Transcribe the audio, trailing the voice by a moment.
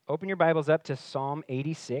Open your Bibles up to Psalm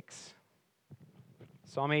 86.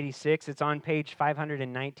 Psalm 86, it's on page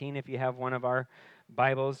 519 if you have one of our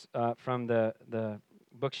Bibles from the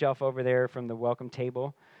bookshelf over there from the welcome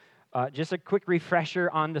table. Just a quick refresher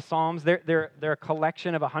on the Psalms. They're a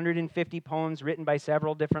collection of 150 poems written by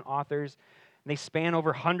several different authors. They span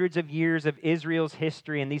over hundreds of years of Israel's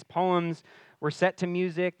history, and these poems were set to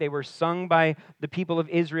music. They were sung by the people of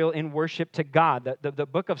Israel in worship to God. The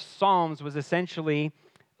book of Psalms was essentially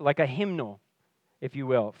like a hymnal, if you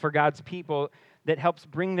will, for God's people that helps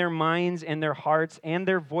bring their minds and their hearts and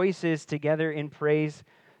their voices together in praise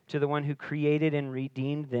to the one who created and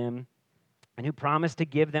redeemed them and who promised to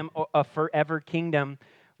give them a forever kingdom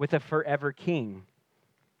with a forever king.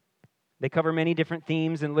 They cover many different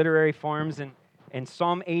themes and literary forms, and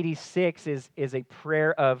Psalm 86 is a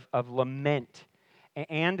prayer of lament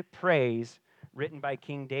and praise written by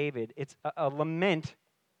King David. It's a lament.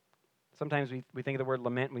 Sometimes we think of the word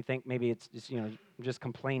lament and we think maybe it's just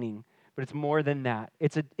complaining, but it's more than that.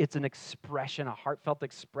 It's an expression, a heartfelt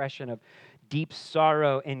expression of deep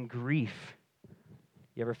sorrow and grief.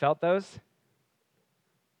 You ever felt those?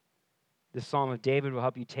 This Psalm of David will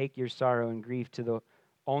help you take your sorrow and grief to the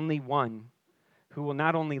only one who will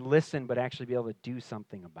not only listen but actually be able to do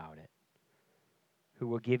something about it, who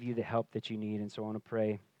will give you the help that you need. And so I want to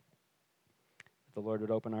pray that the Lord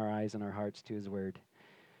would open our eyes and our hearts to His word.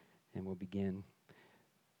 And we'll begin.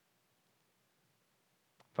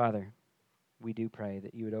 Father, we do pray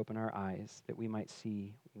that you would open our eyes, that we might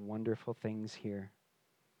see wonderful things here,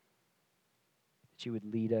 that you would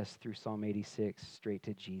lead us through Psalm 86 straight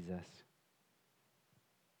to Jesus,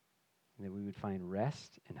 and that we would find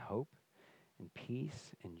rest and hope and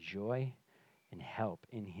peace and joy and help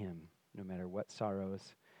in Him, no matter what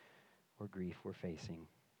sorrows or grief we're facing.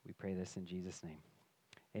 We pray this in Jesus' name.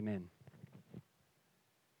 Amen.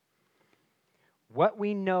 What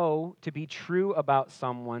we know to be true about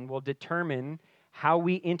someone will determine how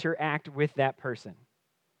we interact with that person.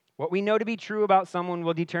 What we know to be true about someone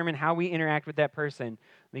will determine how we interact with that person.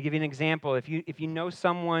 Let me give you an example. If you know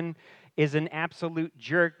someone is an absolute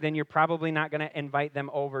jerk, then you're probably not going to invite them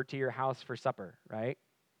over to your house for supper, right?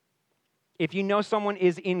 If you know someone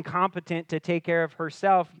is incompetent to take care of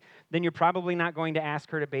herself, then you're probably not going to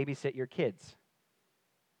ask her to babysit your kids,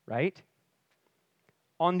 right?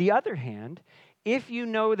 On the other hand, if you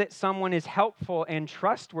know that someone is helpful and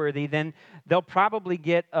trustworthy, then they'll probably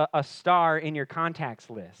get a star in your contacts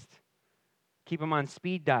list. Keep them on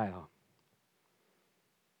speed dial.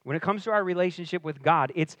 When it comes to our relationship with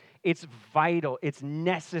God, it's vital, it's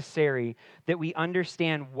necessary that we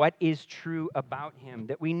understand what is true about Him,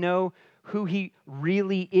 that we know who He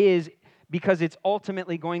really is, because it's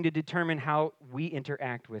ultimately going to determine how we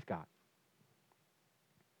interact with God.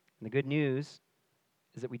 And the good news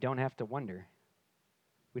is that we don't have to wonder.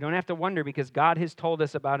 We don't have to wonder because God has told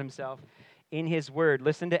us about Himself in His Word.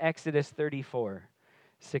 Listen to Exodus 34,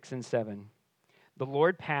 6 and 7. The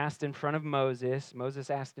Lord passed in front of Moses. Moses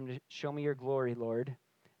asked Him to show me your glory, Lord.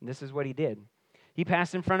 And this is what He did. He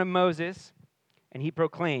passed in front of Moses and He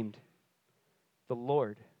proclaimed, the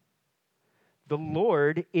Lord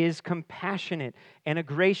is compassionate and a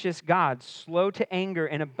gracious God, slow to anger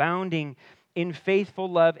and abounding in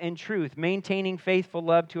faithful love and truth, maintaining faithful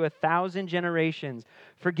love to 1,000 generations,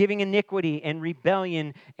 forgiving iniquity and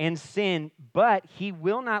rebellion and sin, but He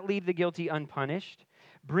will not leave the guilty unpunished,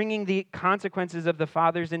 bringing the consequences of the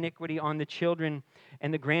father's iniquity on the children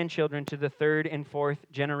and the grandchildren to the third and fourth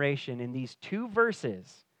generation. In these two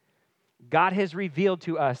verses, God has revealed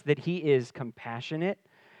to us that He is compassionate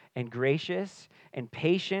and gracious and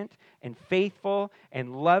patient and faithful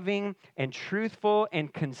and loving and truthful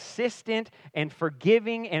and consistent and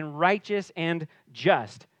forgiving and righteous and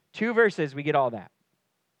just. Two verses, we get all that.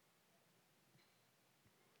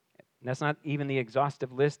 And that's not even the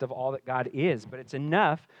exhaustive list of all that God is, but it's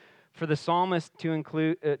enough for the psalmist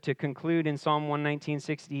to conclude in Psalm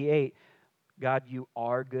 119:68, God, you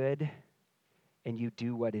are good and you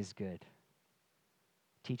do what is good.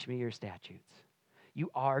 Teach me your statutes. You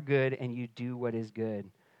are good and you do what is good.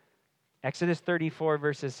 Exodus 34,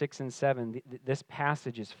 verses 6 and 7, this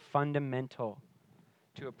passage is fundamental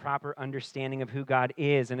to a proper understanding of who God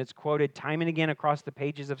is, and it's quoted time and again across the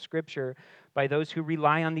pages of Scripture by those who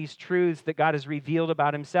rely on these truths that God has revealed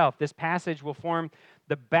about Himself. This passage will form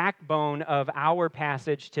the backbone of our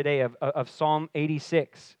passage today of Psalm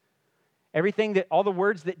 86. Everything all the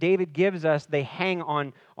words that David gives us, they hang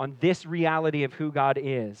on this reality of who God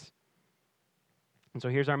is. And so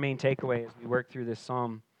here's our main takeaway as we work through this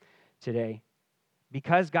psalm today.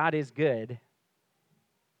 Because God is good,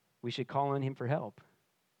 we should call on Him for help.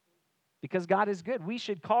 Because God is good, we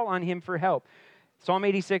should call on Him for help. Psalm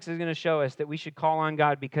 86 is going to show us that we should call on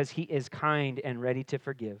God because he is kind and ready to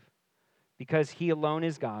forgive, because he alone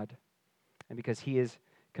is God, and because he is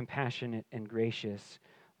compassionate and gracious.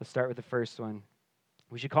 Let's start with the first one.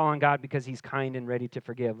 We should call on God because he's kind and ready to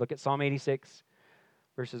forgive. Look at Psalm 86,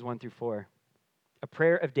 verses 1 through 4. A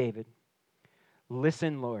prayer of David.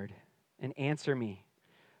 Listen, Lord, and answer me,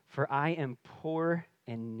 for I am poor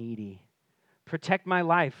and needy. Protect my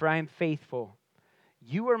life, for I am faithful.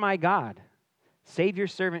 You are my God. Save your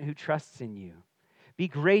servant who trusts in you. Be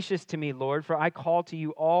gracious to me, Lord, for I call to you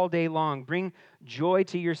all day long. Bring joy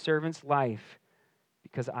to your servant's life,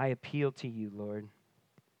 because I appeal to you, Lord.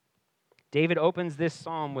 David opens this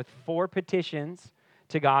psalm with 4 petitions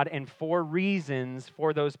to God and 4 reasons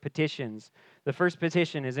for those petitions. The first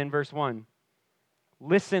petition is in verse 1.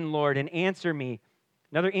 Listen, Lord, and answer me.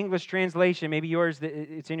 Another English translation, maybe yours,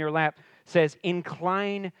 it's in your lap, says,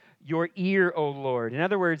 incline your ear, O Lord. In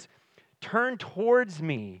other words, turn towards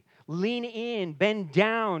me, lean in, bend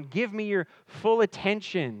down, give me your full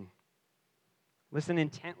attention. Listen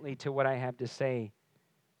intently to what I have to say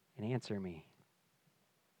and answer me.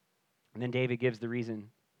 And then David gives the reason,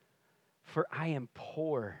 for I am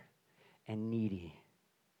poor and needy.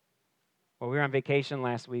 Well, we were on vacation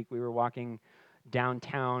last week. We were walking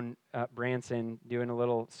downtown Branson doing a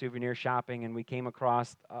little souvenir shopping, and we came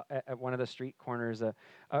across at one of the street corners a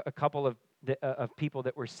couple of people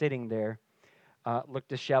that were sitting there, looked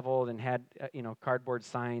disheveled and had cardboard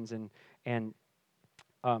signs and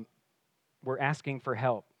were asking for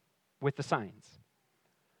help with the signs.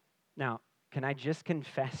 Now, can I just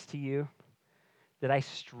confess to you that I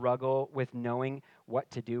struggle with knowing what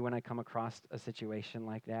to do when I come across a situation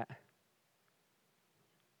like that?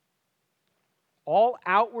 All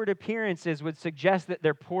outward appearances would suggest that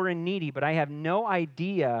they're poor and needy, but I have no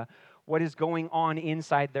idea what is going on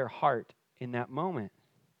inside their heart in that moment.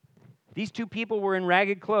 These 2 people were in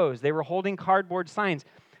ragged clothes. They were holding cardboard signs,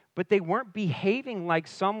 but they weren't behaving like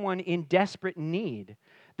someone in desperate need.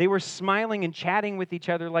 They were smiling and chatting with each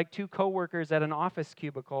other like 2 coworkers at an office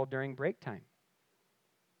cubicle during break time.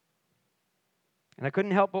 And I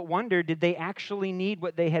couldn't help but wonder, did they actually need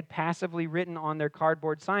what they had passively written on their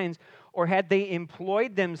cardboard signs, or had they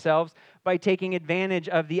employed themselves by taking advantage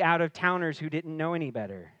of the out-of-towners who didn't know any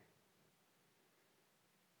better?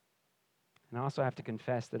 And I also have to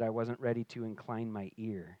confess that I wasn't ready to incline my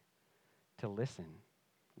ear to listen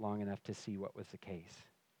long enough to see what was the case.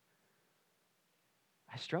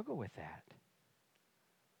 I struggle with that.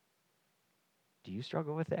 Do you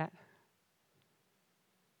struggle with that?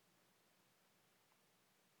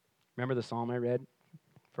 Remember the psalm I read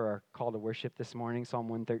for our call to worship this morning, Psalm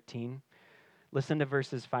 113? Listen to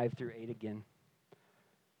verses 5 through 8 again.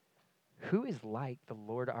 Who is like the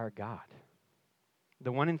Lord our God,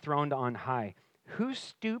 the one enthroned on high, who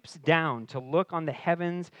stoops down to look on the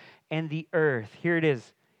heavens and the earth? Here it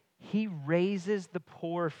is. He raises the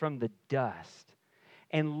poor from the dust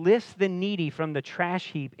and lifts the needy from the trash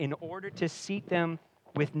heap in order to seat them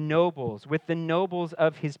with the nobles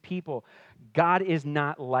of his people. God is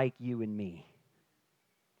not like you and me.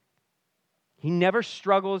 He never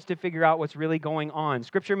struggles to figure out what's really going on.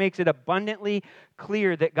 Scripture makes it abundantly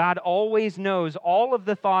clear that God always knows all of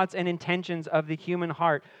the thoughts and intentions of the human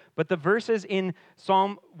heart. But the verses in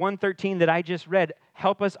Psalm 113 that I just read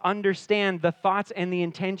help us understand the thoughts and the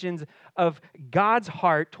intentions of God's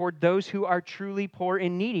heart toward those who are truly poor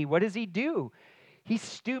and needy. What does he do? He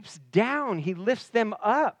stoops down. He lifts them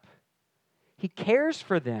up. He cares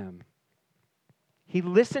for them. He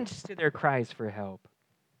listens to their cries for help.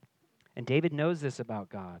 And David knows this about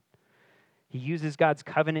God. He uses God's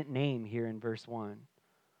covenant name here in verse 1.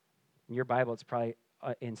 In your Bible, it's probably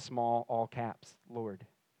in small, all caps, Lord.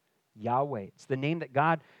 Yahweh. It's the name that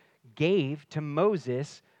God gave to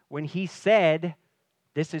Moses when he said,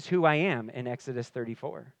 "This is who I am," in Exodus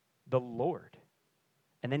 34, the Lord.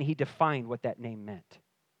 And then he defined what that name meant.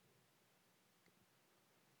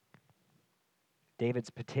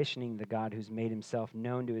 David's petitioning the God who's made himself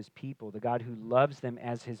known to his people, the God who loves them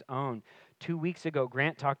as his own. 2 weeks ago,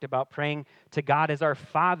 Grant talked about praying to God as our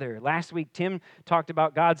Father. Last week, Tim talked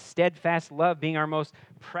about God's steadfast love being our most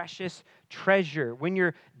precious treasure. When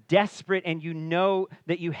you're desperate and you know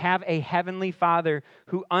that you have a heavenly Father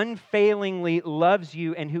who unfailingly loves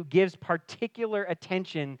you and who gives particular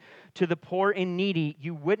attention to the poor and needy,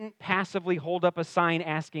 you wouldn't passively hold up a sign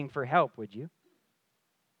asking for help, would you?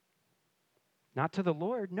 Not to the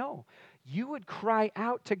Lord, no. You would cry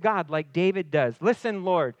out to God like David does. Listen,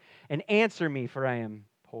 Lord, and answer me, for I am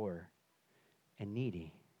poor and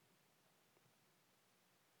needy.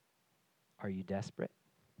 Are you desperate?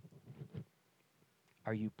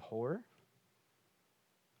 Are you poor?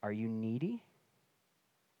 Are you needy?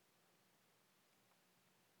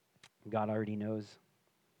 God already knows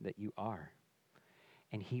that you are.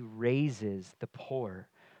 And he raises the poor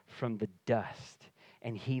from the dust,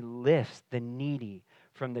 and he lifts the needy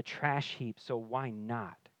from the trash heap. So why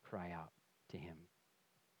not cry out to him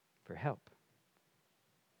for help?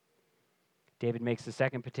 David makes the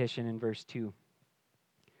second petition in verse 2.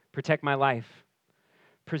 Protect my life.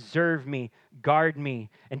 Preserve me, guard me.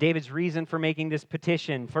 And David's reason for making this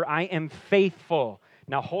petition, for I am faithful.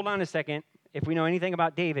 Now hold on a second. If we know anything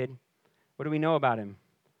about David, what do we know about him?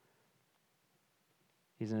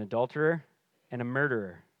 He's an adulterer and a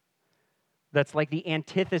murderer. That's like the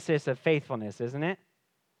antithesis of faithfulness, isn't it?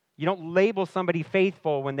 You don't label somebody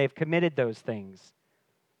faithful when they've committed those things.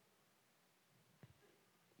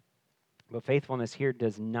 But faithfulness here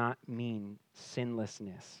does not mean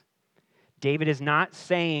sinlessness. David is not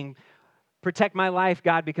saying, protect my life,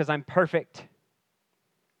 God, because I'm perfect.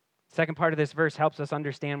 Second part of this verse helps us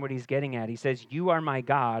understand what he's getting at. He says, you are my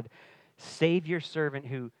God. Save your servant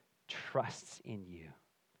who trusts in you.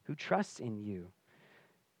 Who trusts in you.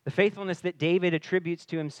 The faithfulness that David attributes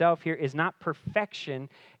to himself here is not perfection.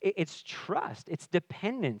 It's trust. It's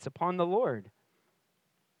dependence upon the Lord.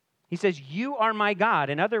 He says, you are my God.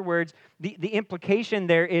 In other words, the implication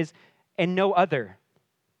there is, and no other.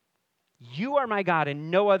 You are my God, and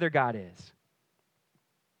no other God is.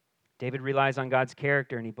 David relies on God's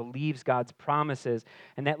character, and he believes God's promises,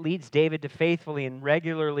 and that leads David to faithfully and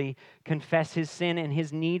regularly confess his sin and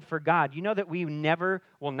his need for God. You know that we never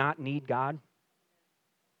will not need God?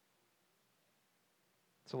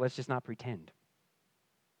 So let's just not pretend.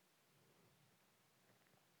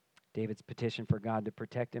 David's petition for God to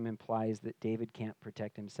protect him implies that David can't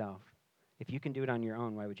protect himself. If you can do it on your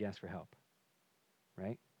own, why would you ask for help?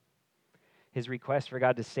 Right? His request for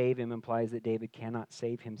God to save him implies that David cannot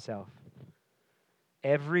save himself.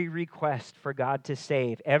 Every request for God to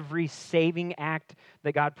save, every saving act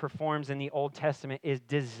that God performs in the Old Testament is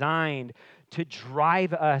designed to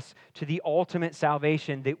drive us to the ultimate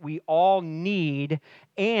salvation that we all need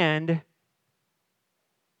and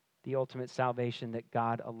the ultimate salvation that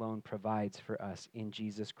God alone provides for us in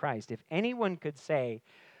Jesus Christ. If anyone could say,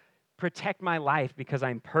 protect my life because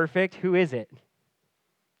I'm perfect, who is it?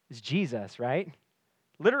 It's Jesus, right?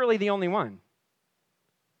 Literally the only one.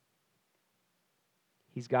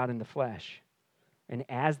 He's God in the flesh. And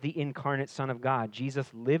as the incarnate Son of God, Jesus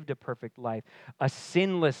lived a perfect life, a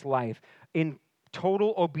sinless life, in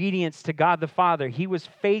total obedience to God the Father. He was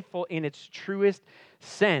faithful in its truest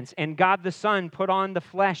sense. And God the Son put on the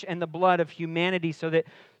flesh and the blood of humanity so that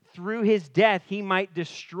through his death, he might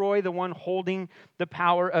destroy the one holding the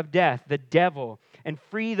power of death, the devil, and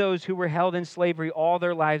free those who were held in slavery all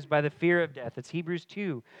their lives by the fear of death. It's Hebrews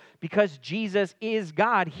 2. Because Jesus is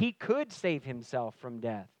God, he could save himself from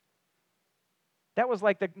death. That was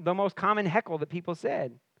like the most common heckle that people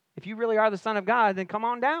said. If you really are the Son of God, then come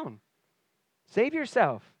on down. Save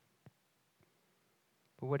yourself.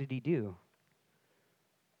 But what did he do?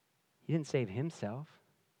 He didn't save himself.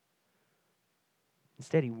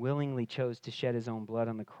 Instead, he willingly chose to shed his own blood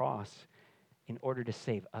on the cross in order to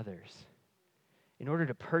save others, in order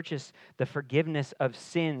to purchase the forgiveness of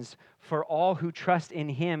sins for all who trust in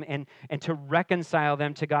him and to reconcile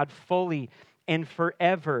them to God fully and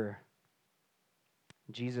forever.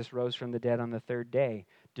 Jesus rose from the dead on the third day,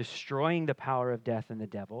 destroying the power of death and the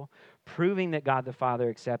devil, proving that God the Father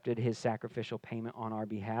accepted his sacrificial payment on our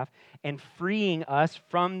behalf, and freeing us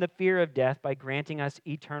from the fear of death by granting us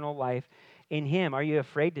eternal life in him. Are you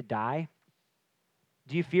afraid to die?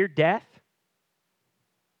 Do you fear death?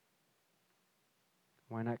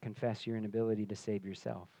 Why not confess your inability to save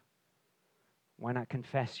yourself? Why not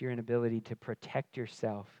confess your inability to protect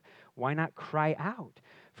yourself? Why not cry out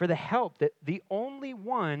for the help that the only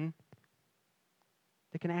one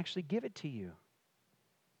that can actually give it to you,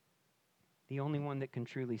 the only one that can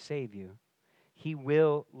truly save you? He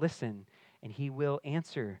will listen and he will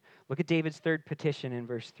answer. Look at David's third petition in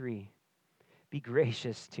verse 3. Be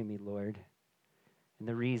gracious to me, Lord, and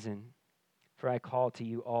the reason, for I call to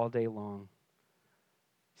you all day long.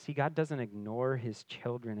 See, God doesn't ignore his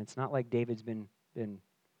children. It's not like David's been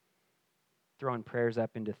throwing prayers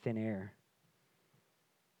up into thin air.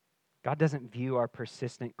 God doesn't view our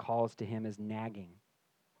persistent calls to him as nagging.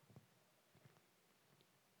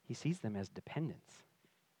 He sees them as dependence.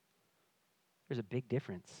 There's a big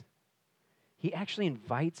difference. He actually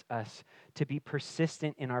invites us to be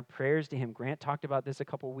persistent in our prayers to him. Grant talked about this a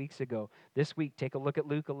couple weeks ago. This week, take a look at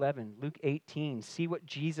Luke 11, Luke 18. See what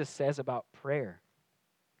Jesus says about prayer.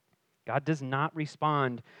 God does not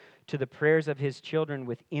respond to the prayers of his children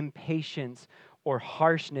with impatience or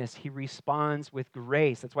harshness. He responds with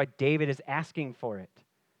grace. That's why David is asking for it.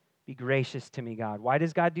 Be gracious to me, God. Why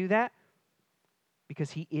does God do that? Because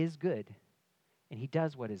he is good, and he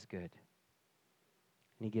does what is good,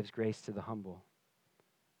 and he gives grace to the humble.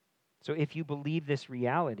 So if you believe this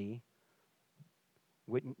reality,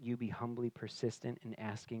 wouldn't you be humbly persistent in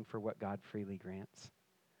asking for what God freely grants?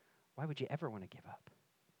 Why would you ever want to give up?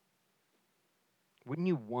 Wouldn't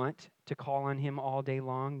you want to call on him all day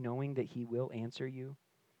long, knowing that he will answer you?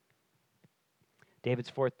 David's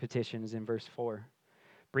fourth petition is in verse 4.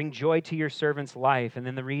 Bring joy to your servant's life. And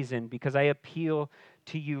then the reason, because I appeal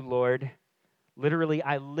to you, Lord. Literally,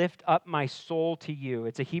 I lift up my soul to you.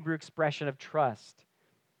 It's a Hebrew expression of trust.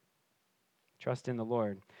 Trust in the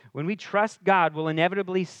Lord. When we trust God, we'll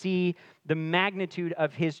inevitably see the magnitude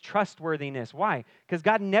of his trustworthiness. Why? Because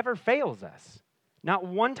God never fails us. Not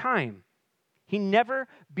one time. He never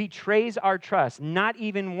betrays our trust, not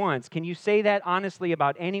even once. Can you say that honestly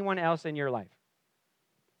about anyone else in your life?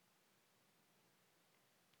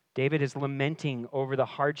 David is lamenting over the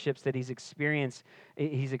hardships that he's experiencing,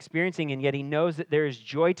 and yet he knows that there is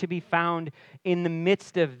joy to be found in the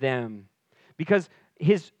midst of them, because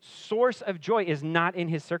his source of joy is not in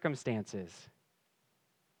his circumstances.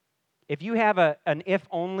 If you have an if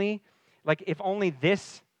only, like if only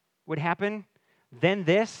this would happen, then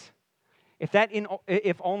this,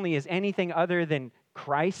 if only is anything other than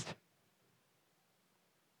Christ,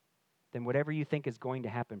 then whatever you think is going to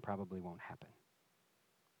happen probably won't happen.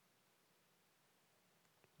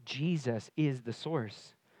 Jesus is the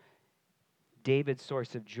source. David's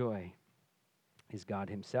source of joy is God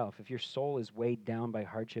himself. If your soul is weighed down by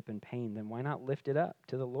hardship and pain, then why not lift it up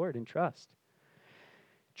to the Lord and trust?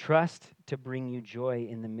 Trust to bring you joy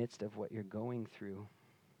in the midst of what you're going through.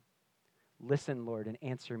 Listen, Lord, and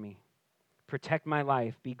answer me. Protect my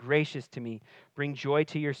life. Be gracious to me. Bring joy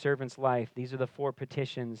to your servant's life. These are the 4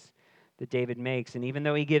 petitions that David makes. And even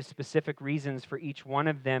though he gives specific reasons for each one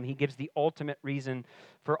of them, he gives the ultimate reason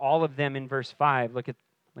for all of them in verse 5. Look at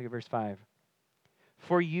verse 5.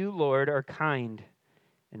 For you, Lord, are kind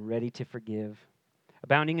and ready to forgive,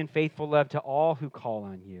 abounding in faithful love to all who call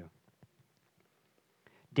on you.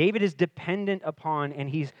 David is dependent upon and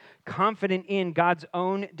he's confident in God's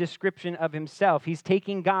own description of himself. He's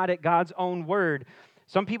taking God at God's own word.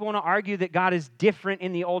 Some people want to argue that God is different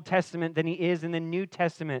in the Old Testament than he is in the New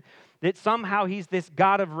Testament, that somehow he's this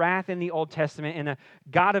God of wrath in the Old Testament and a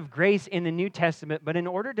God of grace in the New Testament. But in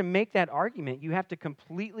order to make that argument, you have to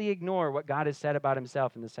completely ignore what God has said about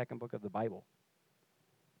himself in the second book of the Bible.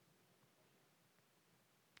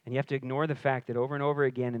 And you have to ignore the fact that over and over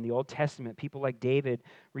again in the Old Testament, people like David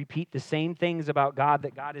repeat the same things about God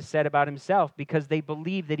that God has said about himself because they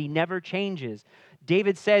believe that he never changes.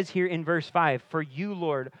 David says here in verse 5, for you,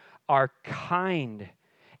 Lord, are kind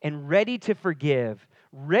and ready to forgive.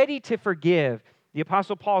 Ready to forgive. The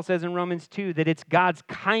Apostle Paul says in Romans 2 that it's God's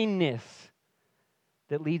kindness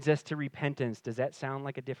that leads us to repentance. Does that sound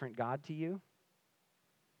like a different God to you?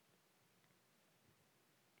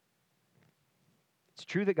 It's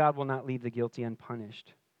true that God will not leave the guilty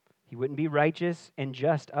unpunished. He wouldn't be righteous and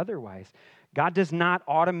just otherwise. God does not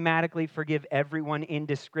automatically forgive everyone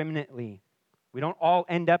indiscriminately. We don't all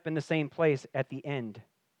end up in the same place at the end.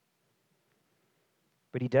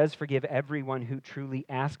 But he does forgive everyone who truly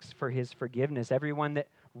asks for his forgiveness, everyone that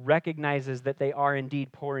recognizes that they are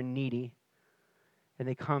indeed poor and needy, and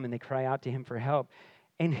they come and they cry out to him for help.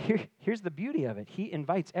 And here's the beauty of it. He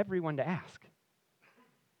invites everyone to ask.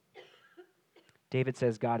 David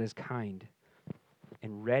says God is kind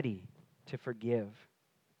and ready to forgive.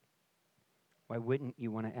 Why wouldn't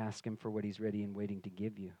you want to ask him for what he's ready and waiting to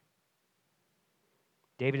give you?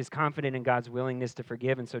 David is confident in God's willingness to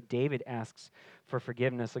forgive, and so David asks for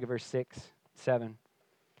forgiveness. Look at verse 6, 7.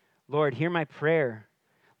 Lord, hear my prayer.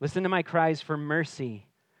 Listen to my cries for mercy.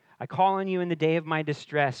 I call on you in the day of my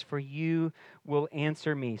distress, for you will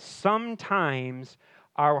answer me. Sometimes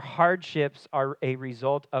our hardships are a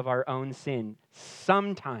result of our own sin.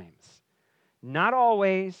 Sometimes. Not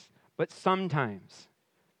always, but sometimes.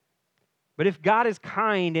 But if God is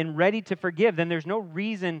kind and ready to forgive, then there's no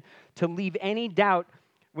reason to leave any doubt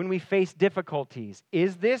when we face difficulties.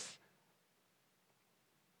 Is this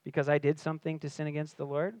because I did something to sin against the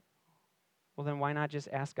Lord? Well, then why not just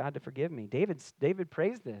ask God to forgive me? David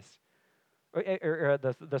prays this. Or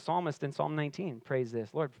the psalmist in Psalm 19 prays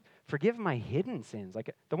this. Lord, forgive my hidden sins,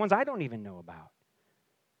 like the ones I don't even know about.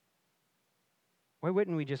 Why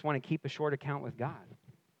wouldn't we just want to keep a short account with God?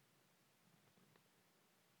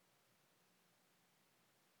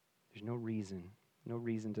 There's no reason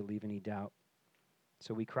to leave any doubt.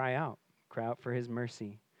 So we cry out for his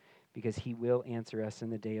mercy, because he will answer us in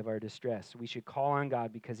the day of our distress. We should call on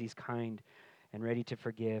God because he's kind and ready to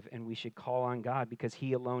forgive, and we should call on God because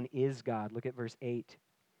he alone is God. Look at verse 8.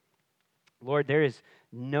 Lord, there is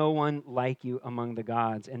no one like you among the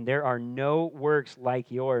gods, and there are no works like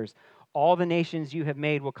yours. All the nations you have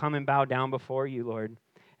made will come and bow down before you, Lord,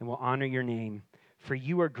 and will honor your name. For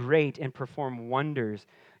you are great and perform wonders.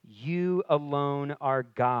 You alone are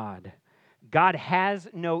God. God has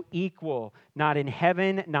no equal, not in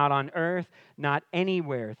heaven, not on earth, not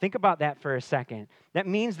anywhere. Think about that for a second. That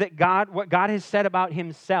means that God, what God has said about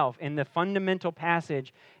himself in the fundamental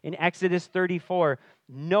passage in Exodus 34,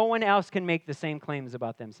 no one else can make the same claims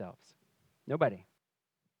about themselves. Nobody.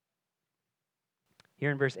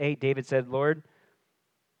 Here in verse 8, David said, Lord,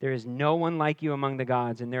 there is no one like you among the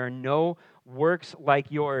gods, and there are no works like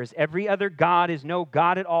yours. Every other god is no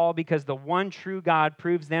God at all because the one true God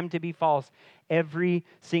proves them to be false every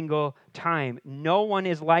single time. No one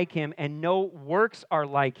is like him, and no works are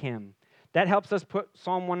like him. That helps us put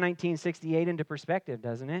Psalm 119:68 into perspective,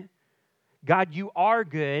 doesn't it? God, you are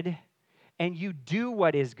good, and you do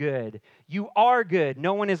what is good. You are good.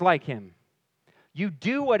 No one is like him. You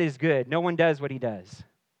do what is good. No one does what he does.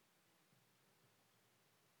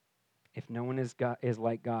 If no one is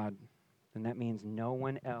like God, then that means no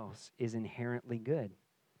one else is inherently good.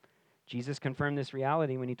 Jesus confirmed this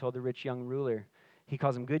reality when he told the rich young ruler. He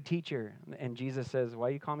calls him good teacher. And Jesus says, why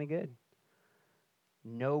do you call me good?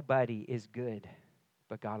 Nobody is good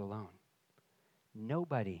but God alone.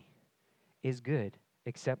 Nobody is good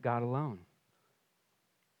except God alone.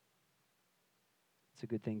 It's a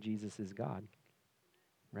good thing Jesus is God,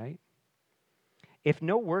 right? If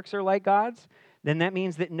no works are like God's, then that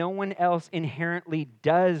means that no one else inherently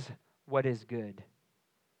does what is good.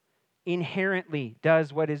 Inherently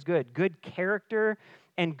does what is good. Good character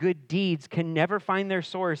and good deeds can never find their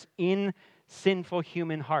source in sinful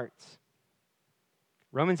human hearts.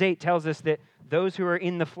 Romans 8 tells us that those who are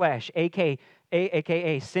in the flesh,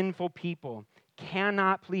 aka sinful people,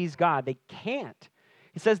 cannot please God. They can't.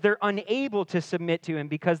 He says they're unable to submit to him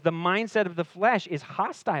because the mindset of the flesh is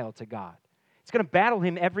hostile to God. It's going to battle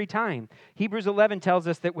him every time. Hebrews 11 tells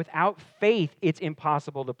us that without faith, it's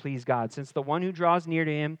impossible to please God, since the one who draws near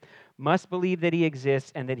to him must believe that he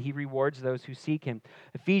exists and that he rewards those who seek him.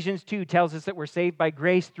 Ephesians 2 tells us that we're saved by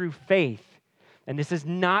grace through faith. And this is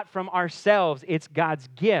not from ourselves. It's God's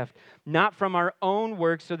gift, not from our own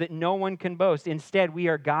works so that no one can boast. Instead, we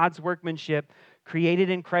are God's workmanship, created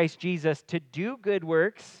in Christ Jesus to do good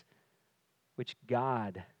works, which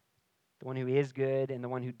God, the one who is good and the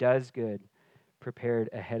one who does good, prepared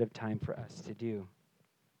ahead of time for us to do.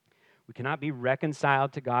 We cannot be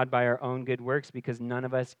reconciled to God by our own good works because none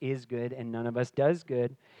of us is good and none of us does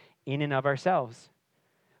good in and of ourselves.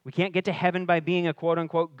 We can't get to heaven by being a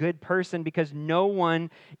quote-unquote good person because no one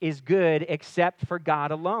is good except for God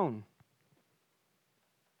alone.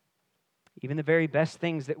 Even the very best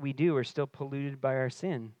things that we do are still polluted by our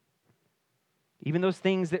sin. Even those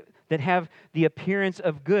things that have the appearance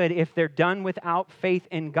of good, if they're done without faith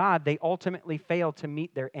in God, they ultimately fail to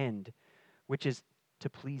meet their end, which is to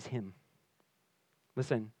please him.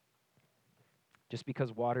 Listen, just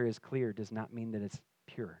because water is clear does not mean that it's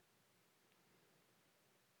pure.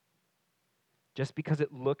 Just because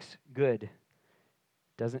it looks good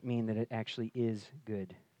doesn't mean that it actually is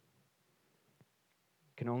good.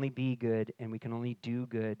 Can only be good and we can only do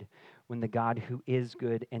good when the God who is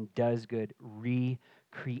good and does good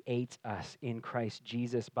recreates us in Christ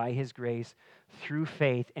Jesus by his grace through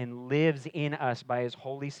faith and lives in us by his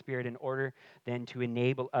Holy Spirit in order then to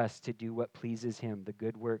enable us to do what pleases him, the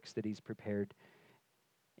good works that he's prepared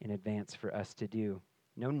in advance for us to do.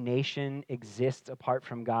 No nation exists apart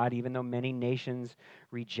from God, even though many nations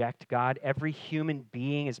reject God. Every human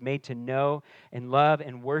being is made to know and love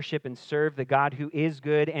and worship and serve the God who is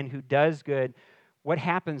good and who does good. What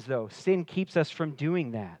happens, though? Sin keeps us from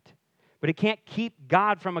doing that. But it can't keep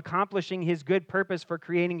God from accomplishing his good purpose for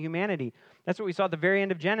creating humanity. That's what we saw at the very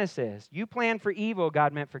end of Genesis. You planned for evil,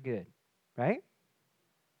 God meant for good, right?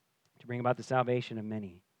 To bring about the salvation of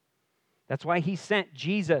many. That's why he sent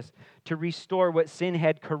Jesus to restore what sin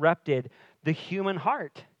had corrupted, the human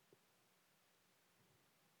heart.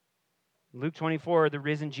 In Luke 24, the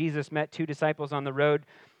risen Jesus met two disciples on the road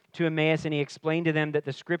to Emmaus, and he explained to them that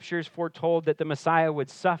the scriptures foretold that the Messiah would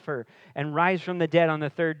suffer and rise from the dead on the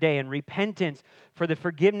third day, and repentance for the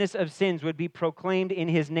forgiveness of sins would be proclaimed in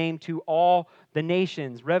his name to all the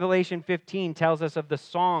nations. Revelation 15 tells us of the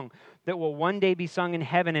song that will one day be sung in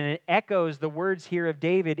heaven, and it echoes the words here of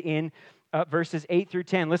David in verses 8 through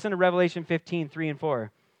 10. Listen to Revelation 15, 3 and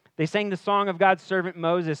 4. They sang the song of God's servant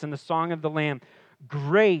Moses and the song of the Lamb.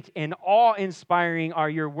 Great and awe-inspiring are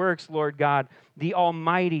your works, Lord God, the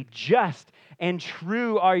Almighty. Just and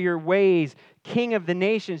true are your ways, King of the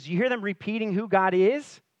nations. You hear them repeating who God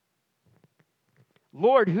is?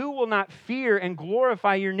 Lord, who will not fear and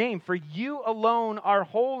glorify your name? For you alone are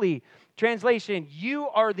holy. Translation, you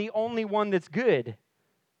are the only one that's good.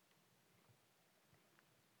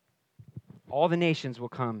 All the nations will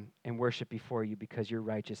come and worship before you because your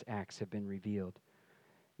righteous acts have been revealed.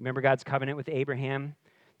 Remember God's covenant with Abraham,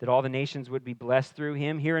 that all the nations would be blessed through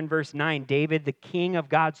him? Here in verse 9, David, the king of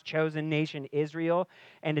God's chosen nation, Israel,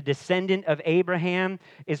 and a descendant of Abraham,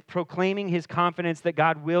 is proclaiming his confidence that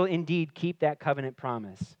God will indeed keep that covenant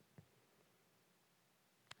promise.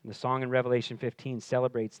 The song in Revelation 15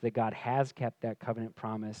 celebrates that God has kept that covenant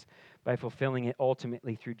promise by fulfilling it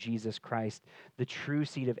ultimately through Jesus Christ, the true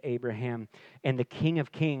seed of Abraham and the King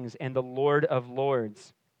of Kings and the Lord of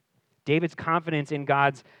Lords. David's confidence in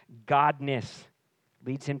God's godness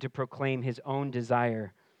leads him to proclaim his own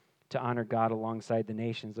desire to honor God alongside the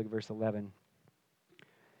nations. Look at verse 11.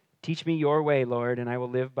 Teach me your way, Lord, and I will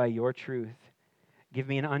live by your truth. Give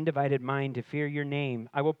me an undivided mind to fear your name.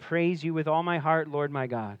 I will praise you with all my heart, Lord my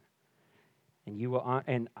God, and you will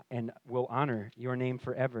will honor your name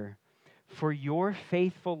forever. For your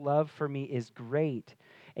faithful love for me is great,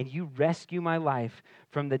 and you rescue my life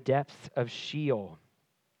from the depths of Sheol.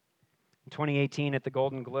 In 2018 at the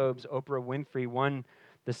Golden Globes, Oprah Winfrey won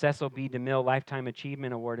the Cecil B. DeMille Lifetime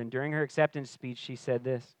Achievement Award, and during her acceptance speech, she said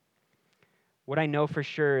this: "What I know for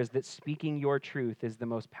sure is that speaking your truth is the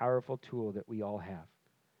most powerful tool that we all have."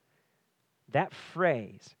 That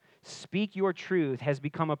phrase, speak your truth, has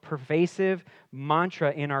become a pervasive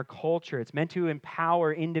mantra in our culture. It's meant to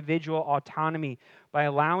empower individual autonomy by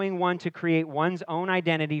allowing one to create one's own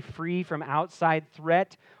identity free from outside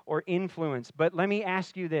threat or influence. But let me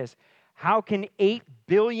ask you this: how can 8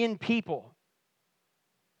 billion people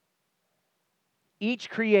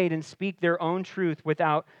each create and speak their own truth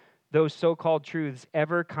without those so-called truths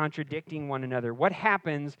ever contradicting one another? What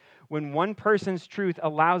happens when one person's truth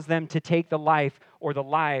allows them to take the life or the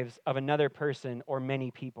lives of another person or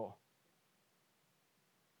many people?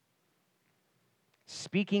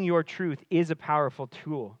 Speaking your truth is a powerful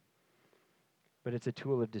tool, but it's a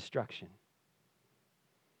tool of destruction,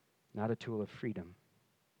 not a tool of freedom.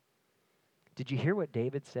 Did you hear what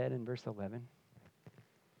David said in verse 11?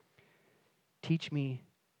 Teach me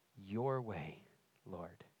your way,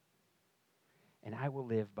 Lord, and I will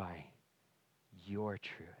live by your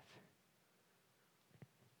truth.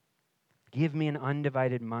 Give me an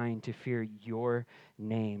undivided mind to fear your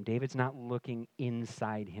name. David's not looking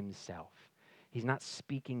inside himself. He's not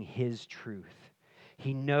speaking his truth.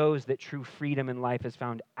 He knows that true freedom in life is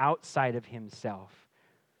found outside of himself,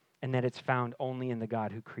 and that it's found only in the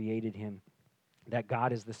God who created him. That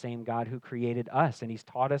God is the same God who created us, and he's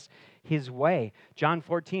taught us his way. John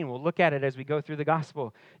 14, we'll look at it as we go through the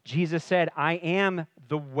gospel. Jesus said, I am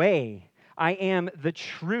the way, I am the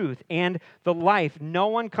truth, and the life. No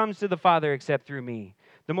one comes to the Father except through me.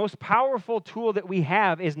 The most powerful tool that we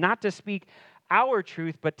have is not to speak our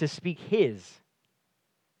truth, but to speak his.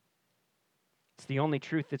 It's the only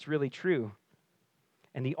truth that's really true,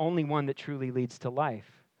 and the only one that truly leads to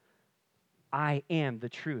life. I am the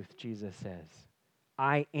truth, Jesus says.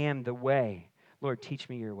 I am the way. Lord, teach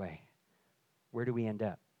me your way. Where do we end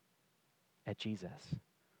up? At Jesus.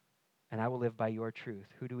 And I will live by your truth.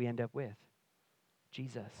 Who do we end up with?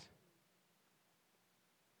 Jesus.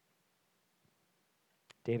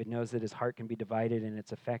 David knows that his heart can be divided in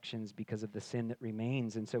its affections because of the sin that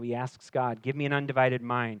remains. And so he asks God, give me an undivided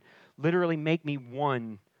mind. Literally make me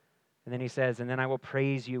one. And then he says, and then I will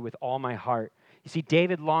praise you with all my heart. You see,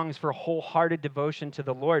 David longs for wholehearted devotion to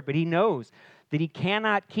the Lord, but he knows that he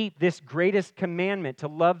cannot keep this greatest commandment, to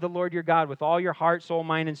love the Lord your God with all your heart, soul,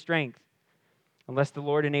 mind, and strength, unless the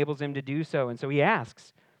Lord enables him to do so. And so he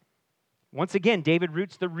asks. Once again, David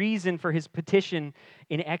roots the reason for his petition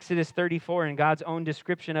in Exodus 34 in God's own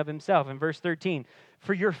description of himself. In verse 13,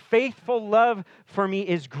 for your faithful love for me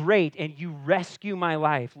is great, and you rescue my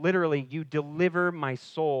life. Literally, you deliver my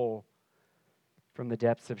soul from the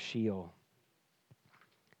depths of Sheol.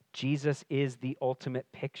 Jesus is the ultimate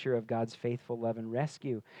picture of God's faithful love and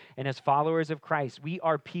rescue. And as followers of Christ, we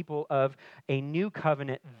are people of a new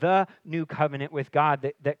covenant, the new covenant with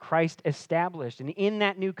God that Christ established. And in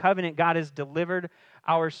that new covenant, God has delivered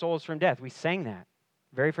our souls from death. We sang that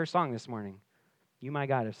very first song this morning. You, my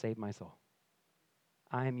God, have saved my soul.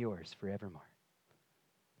 I am yours forevermore.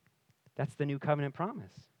 That's the new covenant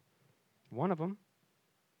promise. One of them.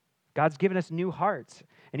 God's given us new hearts,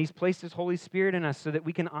 and he's placed his Holy Spirit in us so that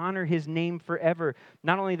we can honor his name forever.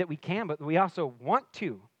 Not only that we can, but we also want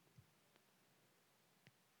to.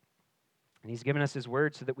 And he's given us his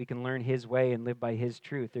word so that we can learn his way and live by his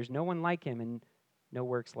truth. There's no one like him and no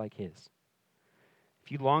works like his.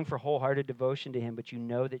 If you long for wholehearted devotion to him, but you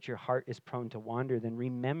know that your heart is prone to wander, then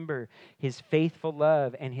remember his faithful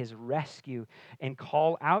love and his rescue and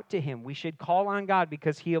call out to him. We should call on God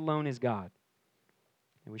because he alone is God.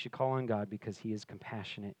 And we should call on God because he is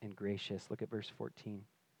compassionate and gracious. Look at verse 14.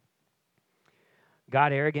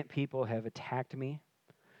 God, arrogant people have attacked me.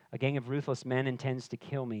 A gang of ruthless men intends to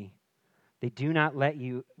kill me. They do not let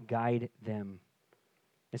you guide them.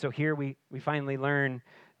 And so here we finally learn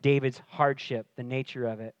David's hardship, the nature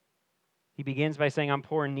of it. He begins by saying, I'm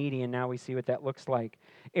poor and needy, and now we see what that looks like.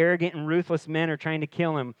 Arrogant and ruthless men are trying to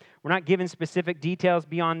kill him. We're not given specific details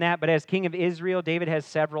beyond that, but as king of Israel, David has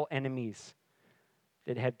several enemies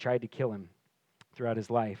that had tried to kill him throughout his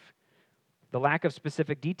life. The lack of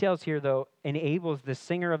specific details here, though, enables the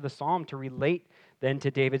singer of the psalm to relate then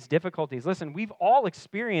to David's difficulties. Listen, we've all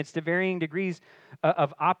experienced to varying degrees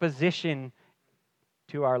of opposition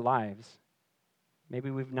to our lives.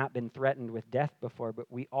 Maybe we've not been threatened with death before, but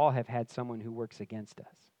we all have had someone who works against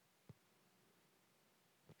us.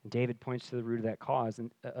 And David points to the root of that cause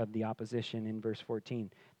of the opposition in verse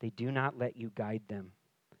 14. They do not let you guide them.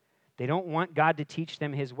 They don't want God to teach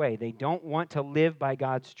them his way. They don't want to live by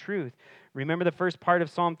God's truth. Remember the first part of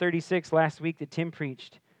Psalm 36 last week that Tim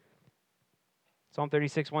preached. Psalm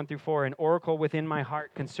 36, 1 through 4. An oracle within my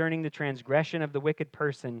heart concerning the transgression of the wicked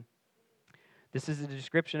person. This is a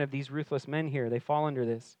description of these ruthless men here. They fall under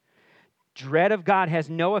this. Dread of God has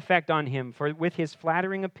no effect on him, for with his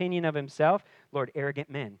flattering opinion of himself, Lord, arrogant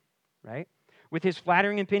men, right? With his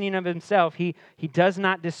flattering opinion of himself, he does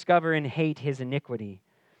not discover and hate his iniquity.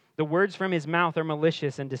 The words from his mouth are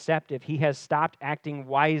malicious and deceptive. He has stopped acting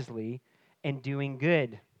wisely and doing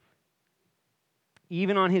good.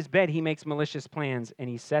 Even on his bed, he makes malicious plans, and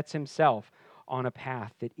he sets himself on a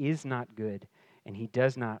path that is not good, and he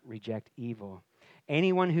does not reject evil.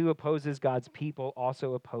 Anyone who opposes God's people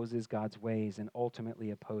also opposes God's ways and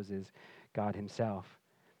ultimately opposes God himself.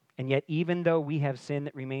 And yet, even though we have sin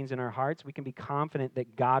that remains in our hearts, we can be confident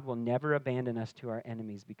that God will never abandon us to our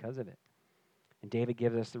enemies because of it. And David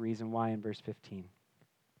gives us the reason why in verse 15.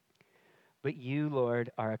 But you,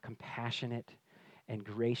 Lord, are a compassionate and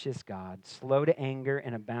gracious God, slow to anger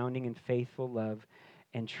and abounding in faithful love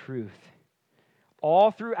and truth.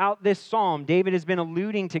 All throughout this psalm, David has been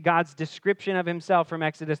alluding to God's description of himself from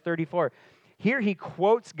Exodus 34. Here he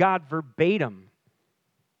quotes God verbatim.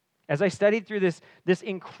 As I studied through this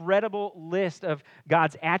incredible list of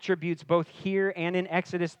God's attributes, both here and in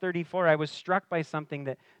Exodus 34, I was struck by something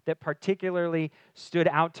that particularly stood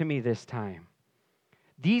out to me this time.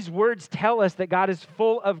 These words tell us that God is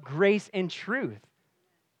full of grace and truth.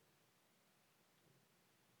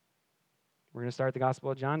 We're going to start the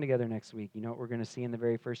Gospel of John together next week. You know what we're going to see in the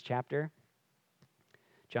very first chapter?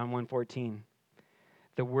 John 1:14.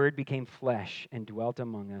 The Word became flesh and dwelt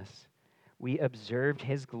among us. We observed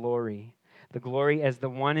his glory, the glory as the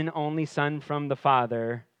one and only Son from the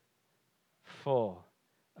Father, full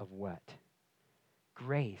of what?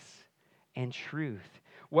 Grace and truth.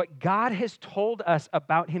 What God has told us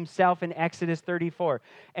about himself in Exodus 34,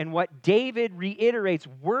 and what David reiterates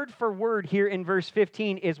word for word here in verse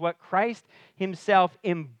 15 is what Christ himself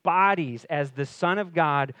embodies as the Son of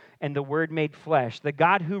God and the Word made flesh. The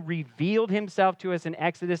God who revealed himself to us in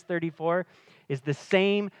Exodus 34 is the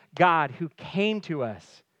same God who came to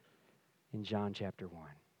us in John chapter 1.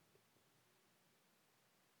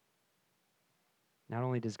 Not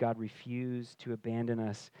only does God refuse to abandon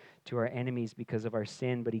us to our enemies because of our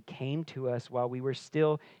sin, but he came to us while we were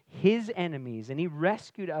still his enemies, and he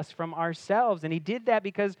rescued us from ourselves. And he did that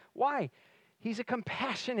because, why? He's a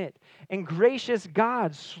compassionate and gracious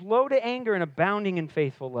God, slow to anger and abounding in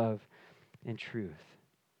faithful love and truth.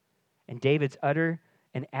 And David's utter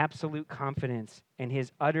and absolute confidence and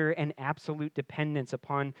his utter and absolute dependence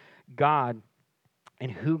upon God and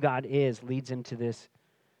who God is leads him to this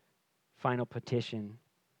final petition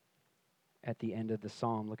at the end of the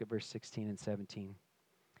psalm. Look at verse 16 and 17.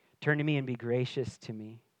 Turn to me and be gracious to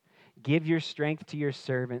me. Give your strength to your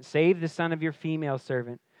servant. Save the son of your female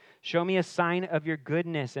servant. Show me a sign of your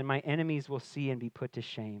goodness, and my enemies will see and be put to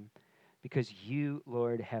shame, because you,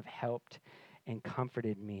 Lord, have helped and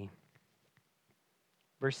comforted me.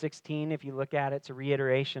 Verse 16, if you look at it, it's a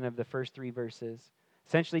reiteration of the first three verses.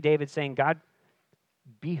 Essentially, David's saying, God,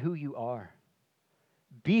 be who you are.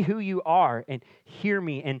 Be who you are and hear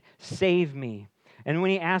me and save me. And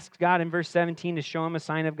when he asks God in verse 17 to show him a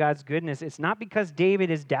sign of God's goodness, it's not because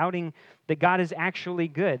David is doubting that God is actually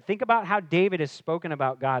good. Think about how David has spoken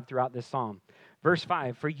about God throughout this psalm. Verse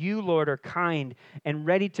 5, for you, Lord, are kind and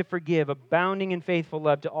ready to forgive, abounding in faithful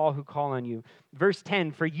love to all who call on you. Verse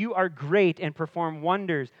 10, for you are great and perform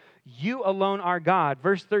wonders. You alone are God.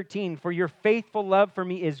 Verse 13, for your faithful love for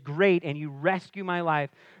me is great, and you rescue my life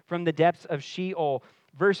from the depths of Sheol.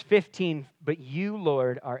 Verse 15, but you,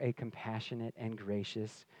 Lord, are a compassionate and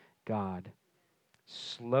gracious God,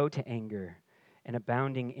 slow to anger and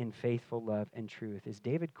abounding in faithful love and truth. Is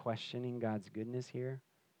David questioning God's goodness here?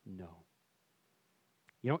 No.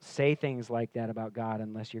 You don't say things like that about God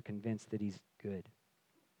unless you're convinced that he's good.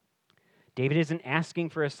 David isn't asking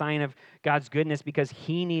for a sign of God's goodness because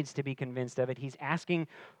he needs to be convinced of it. He's asking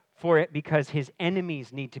for it because his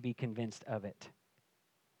enemies need to be convinced of it.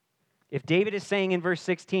 If David is saying in verse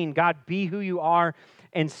 16, God, be who you are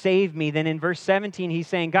and save me, then in verse 17, he's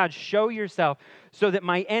saying, God, show yourself so that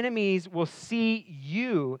my enemies will see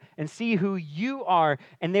you and see who you are,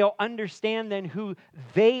 and they'll understand then who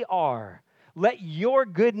they are. Let your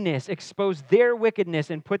goodness expose their wickedness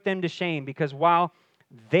and put them to shame, because while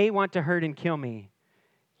they want to hurt and kill me,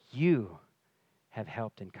 you have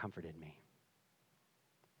helped and comforted me.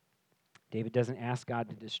 David doesn't ask God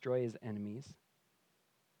to destroy his enemies.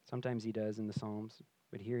 Sometimes he does in the Psalms,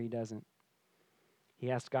 but here he doesn't.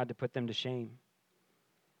 He asks God to put them to shame.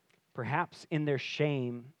 Perhaps in their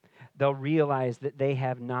shame, they'll realize that they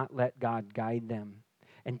have not let God guide them.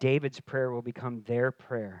 And David's prayer will become their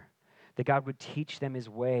prayer, that God would teach them his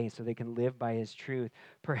way so they can live by his truth.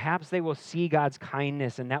 Perhaps they will see God's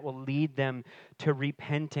kindness, and that will lead them to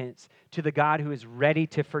repentance, to the God who is ready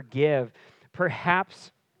to forgive.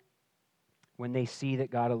 Perhaps when they see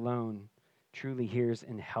that God alone truly hears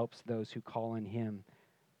and helps those who call on him,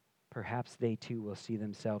 perhaps they too will see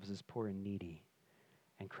themselves as poor and needy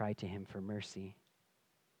and cry to him for mercy.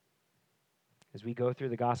 As we go through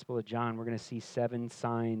the Gospel of John, we're going to see 7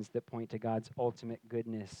 signs that point to God's ultimate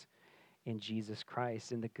goodness in Jesus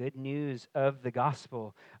Christ. And the good news of the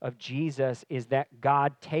gospel of Jesus is that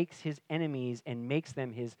God takes his enemies and makes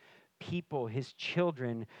them his people, his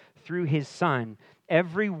children, through his Son.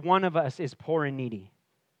 Every one of us is poor and needy.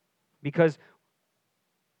 Because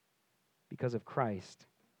of Christ,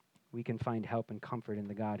 we can find help and comfort in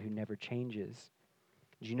the God who never changes.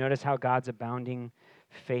 Did you notice how God's abounding,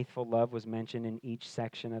 faithful love was mentioned in each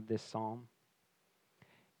section of this psalm?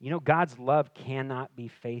 You know, God's love cannot be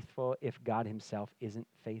faithful if God himself isn't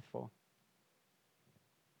faithful.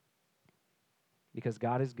 Because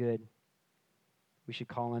God is good, we should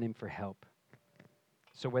call on him for help.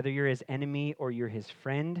 So whether you're his enemy or you're his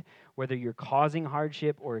friend, whether you're causing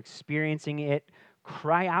hardship or experiencing it,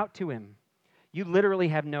 cry out to him. You literally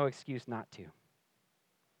have no excuse not to.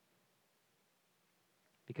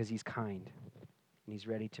 Because he's kind and he's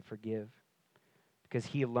ready to forgive. Because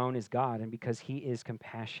he alone is God and because he is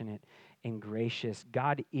compassionate and gracious.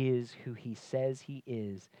 God is who he says he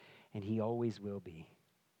is, and he always will be.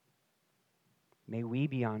 May we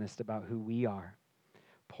be honest about who we are,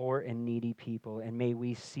 poor and needy people, and may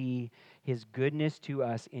we see his goodness to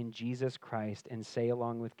us in Jesus Christ and say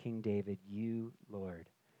along with King David, you, Lord,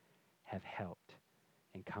 have helped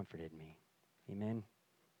and comforted me. Amen.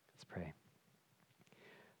 Let's pray.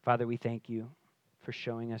 Father, we thank you for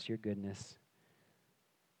showing us your goodness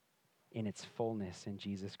in its fullness in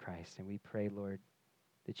Jesus Christ. And we pray, Lord,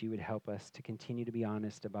 that you would help us to continue to be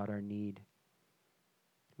honest about our need.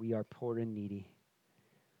 We are poor and needy,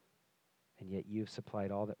 and yet you've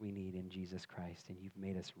supplied all that we need in Jesus Christ, and you've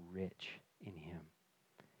made us rich in him.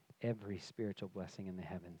 Every spiritual blessing in the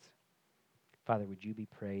heavens. Father, would you be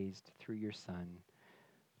praised through your Son,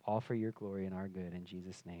 all for your glory and our good, in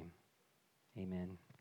Jesus' name. Amen.